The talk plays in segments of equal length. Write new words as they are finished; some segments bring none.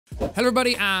Hello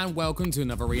everybody and welcome to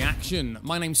another reaction.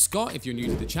 My name's Scott if you're new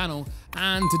to the channel,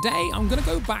 and today I'm gonna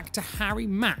go back to Harry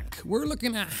Mack. We're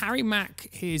looking at Harry Mack,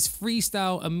 his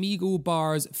freestyle Omegle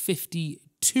bars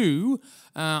 52.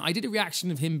 I did a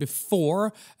reaction of him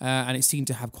before and it seemed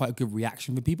to have quite a good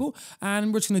reaction for people,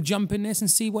 and we're just gonna jump in this and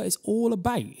see what it's all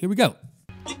about. Here we go.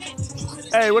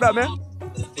 Hey, what up, man?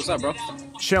 What's up, bro?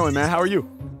 Chilling, man. How are you?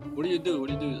 What do you do? What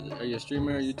do you do? Are you a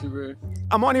streamer, a YouTuber?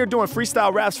 I'm on here doing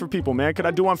freestyle raps for people, man. Could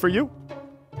I do one for you?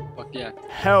 Fuck yeah.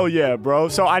 Hell yeah, bro.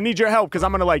 So I need your help because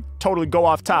I'm gonna like totally go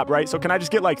off top, right? So can I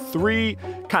just get like 3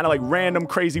 kind of like random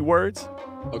crazy words?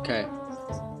 Okay.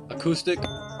 Acoustic.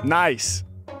 Nice.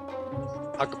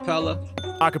 Acapella.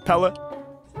 Acapella.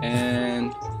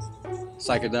 And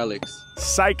psychedelics.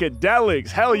 Psychedelics.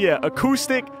 Hell yeah.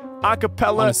 Acoustic,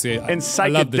 acapella, Honestly, and I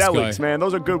love this psychedelics, guy. man.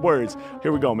 Those are good words.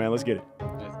 Here we go, man. Let's get it.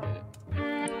 Let's get it.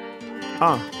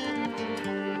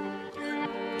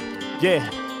 Yeah.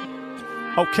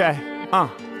 Okay.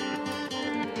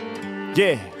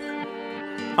 Yeah.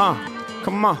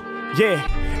 Come on. Yeah.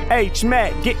 H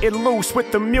Mack, getting loose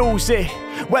with the music.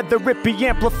 Whether it be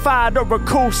amplified or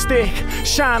acoustic,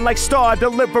 shine like star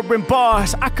delivering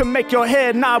bars. I can make your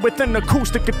head nod with an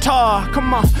acoustic guitar.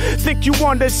 Come on, think you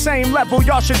on the same level,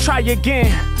 y'all should try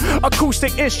again.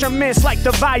 Acoustic instruments like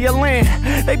the violin.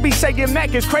 They be saying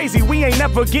Mack is crazy, we ain't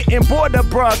never getting bored of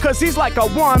bruh, cause he's like a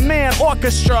one-man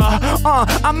orchestra.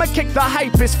 I'ma kick the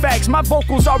hypest facts. My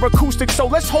vocals are acoustic, so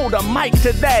let's hold a mic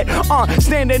to that.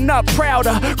 Standing up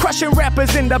prouder, crushing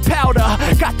rappers in the powder.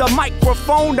 Got the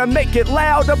microphone to make it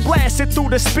louder, blast it through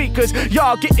the speakers.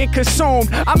 Y'all getting consumed.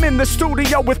 I'm in the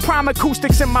studio with prime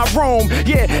acoustics in my room.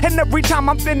 Yeah, and every time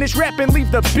I'm finished rapping,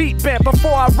 leave the beat bent.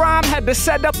 Before I rhyme, had to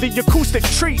set up the acoustic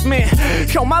treatment.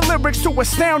 Yo, my lyrics too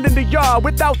astounding to y'all.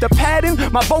 Without the padding,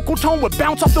 my vocal tone would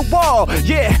bounce off the wall.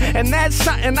 Yeah, and that's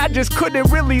something I just couldn't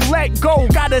really let go.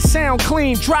 Gotta sound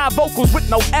clean, dry vocals with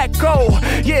no echo.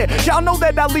 Yeah, y'all know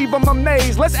that I leave them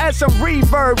amazed. Let's add some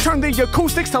reverb, turn the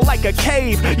acoustics to like a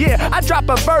cave. Yeah, I drop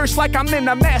a verse like I'm in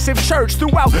a massive church.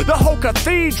 Throughout the whole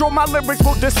cathedral, my lyrics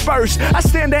will disperse. I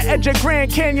stand at the edge of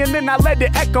Grand Canyon, then I let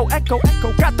it echo, echo,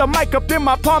 echo. Got the mic up in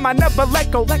my palm, I never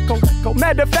let go, let go, let go.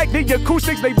 Matter of fact, the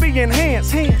acoustics, they be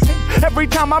enhanced. Every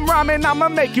time I'm rhyming, I'ma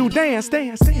make you dance,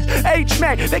 dance, dance. H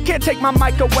Mack, they can't take my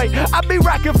mic away. I be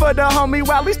rocking for the homie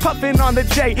while he's puffing on the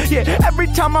J. Yeah, every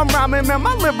time I'm rhyming, man,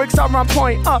 my lyrics are on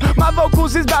point. My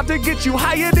vocals is about to get you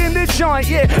higher than the joint.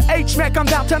 Yeah, H Mack, I'm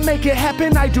about to make it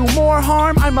happen. I do more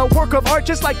harm. I'm a work of art,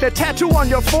 just like the tattoo on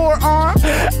your forearm.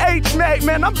 H Mack,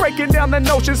 man, I'm breaking down the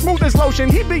notion, smooth as lotion.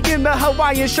 He be in the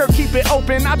Hawaiian shirt, keep it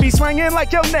open. I be swinging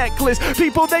like your necklace.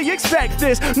 People, they expect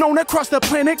this. Known across the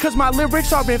planet, cause my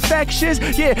lyrics are infectious.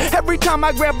 Yeah, every time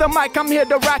I grab the mic, I'm here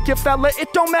to rock you, fella.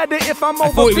 It don't matter if I'm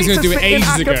over thought he was gonna do it spitting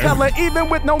ages ago. acapella. Even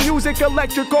with no music,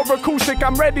 electric or acoustic,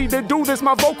 I'm ready to do this.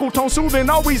 My vocal tone soothing,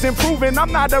 always improving.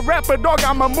 I'm not a rapper, dog,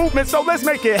 I'm a movement, so let's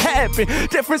make it happen.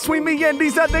 Difference between me and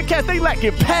these other cats, they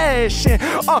lacking passion.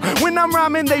 When I'm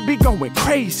rhyming, they be going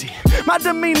crazy. My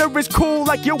demeanor is cool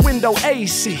like your window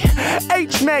AC.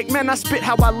 H Mack, man, I spit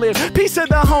how I live. Piece of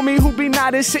the homie who be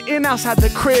nodding, sitting outside the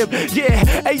crib. Yeah,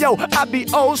 hey yo, I be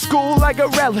old school like a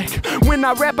relic. When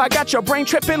I rap, I got your brain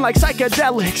tripping like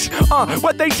psychedelics.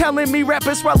 What they telling me,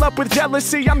 rappers swell up with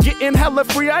jealousy. I'm getting hella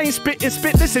free, I ain't spitting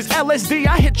spit, this is LSD.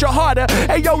 I hit you harder.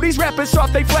 Hey yo, these rappers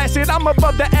soft, they flaccid. I'm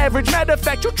above the average. Matter of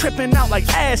fact, you tripping out like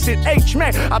acid. H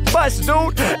Mack, I bust,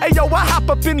 dude. Hey yo, I hop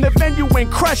up in the venue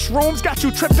and crush rooms. Got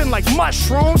you tripping like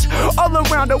mushrooms. All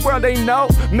around the world, they know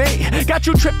me. Got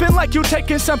you tripping like you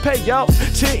taking some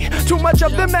peyote. Too much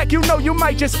of the Mac, you know you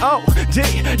might just OD.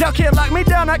 Y'all can't lock me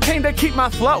down, I came to keep my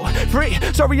flow free.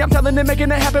 Sorry, I'm telling it,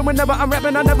 making it happen whenever I'm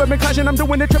rapping. I never been clashing, I'm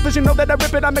doing it triplets. You know that I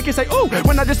rip it, I make it say ooh.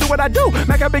 When I just do what I do,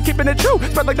 Mac, I've been keeping it true.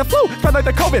 Spread like the flu, spread like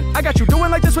the COVID. I got you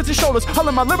doing like this with your shoulders. All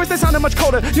of my lyrics, they sounding much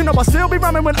colder. You know I'll still be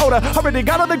rhyming when older. Already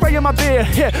got all the gray in my beard.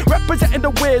 Yeah, representing the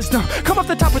wisdom. Come off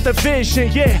the top with the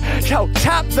vision. Yeah, yo,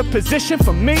 top the position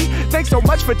for me. Thanks so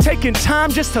much for taking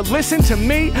time just to listen to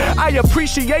me. I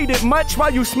appreciate it much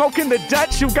while you smoking the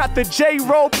Dutch. You got the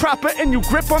J-roll proper and you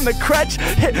grip on the crutch.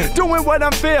 Doing what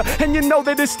I'm feel, and you know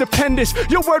that it's stupendous.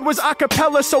 Your word was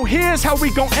acapella, so here's how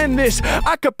we gon' end this.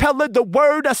 Acapella, the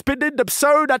word, I spit it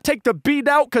absurd. I take the beat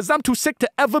out, cause I'm too sick to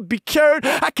ever be cured.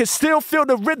 I can still feel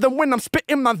the rhythm when I'm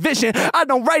spitting my vision. I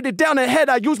don't write it down ahead,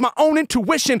 I use my own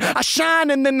intuition. I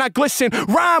shine and then I glisten,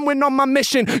 rhyme when on my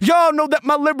mission. Y'all know that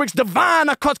my lyrics divine,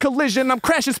 I cause collision. I'm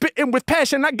crashing, spitting with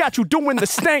passion. I got you doing the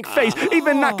stank face.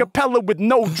 Even acapella with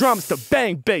no drums to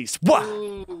bang bass. What?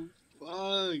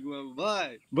 Fuck, my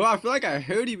boy. Bro, I feel like I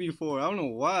heard you before. I don't know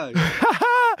why.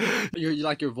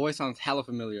 Your voice sounds hella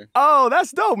familiar. Oh,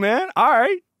 that's dope, man. All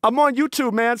right. I'm on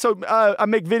YouTube, man. So I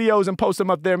make videos and post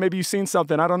them up there. Maybe you've seen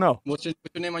something. I don't know. What's your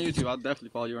name on YouTube? I'll definitely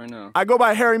follow you right now. I go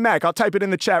by Harry Mack. I'll type it in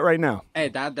the chat right now. Hey,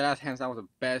 that's hands down was the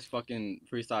best fucking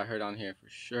freestyle I heard on here for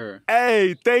sure.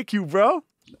 Hey, thank you, bro.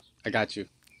 I got you.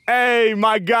 Hey,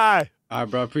 my guy. All right,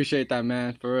 bro. Appreciate that,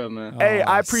 man. For real, man. Hey,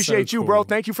 I appreciate you, bro.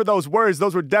 Thank you for those words.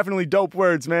 Those were definitely dope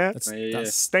words, man.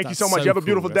 Thank you so much. You have a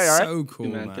beautiful day, all right? So cool,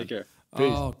 man. Take care.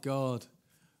 Peace. Oh, God.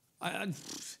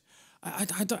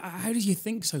 How did you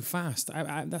think so fast?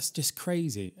 That's just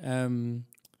crazy.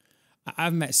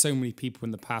 I've met so many people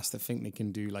in the past that think they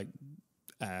can do like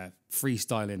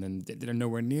freestyling and they're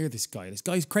nowhere near this guy. This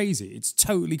guy's crazy. It's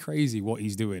totally crazy what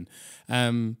he's doing.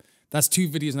 That's 2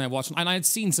 videos and I watched, and I had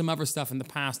seen some other stuff in the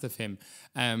past of him.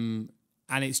 And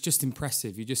it's just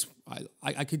impressive.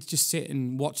 I could just sit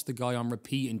and watch the guy on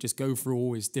repeat and just go through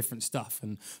all his different stuff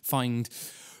and find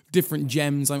different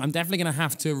gems. I'm definitely going to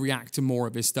have to react to more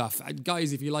of his stuff.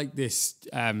 Guys, if you like this,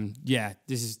 yeah,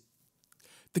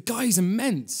 the guy's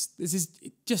immense. This is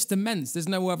just immense. There's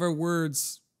no other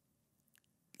words.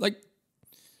 Like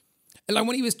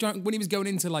when he was going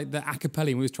into like the acapella and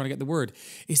he was trying to get the word,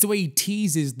 it's the way he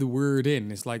teases the word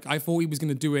in. It's like, I thought he was going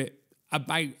to do it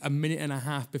about a minute and a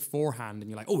half beforehand, and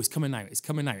you're like, oh, it's coming now, it's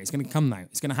coming now, it's going to come now,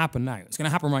 it's going to happen now, it's going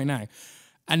to happen right now.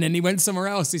 And then he went somewhere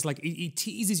else. It's like, he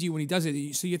teases you when he does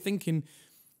it. So you're thinking,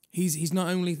 he's not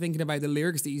only thinking about the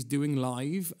lyrics that he's doing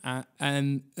live,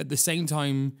 and at the same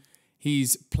time,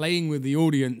 he's playing with the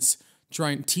audience,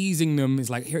 teasing them. It's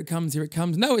like, here it comes, here it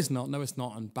comes. No, it's not,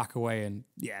 and back away. And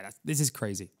yeah, this is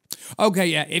crazy. Okay,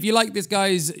 yeah, if you like this,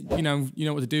 guys, you know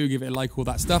what to do. Give it a like, all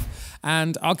that stuff.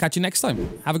 And I'll catch you next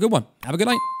time. Have a good one. Have a good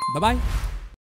night. Bye-bye.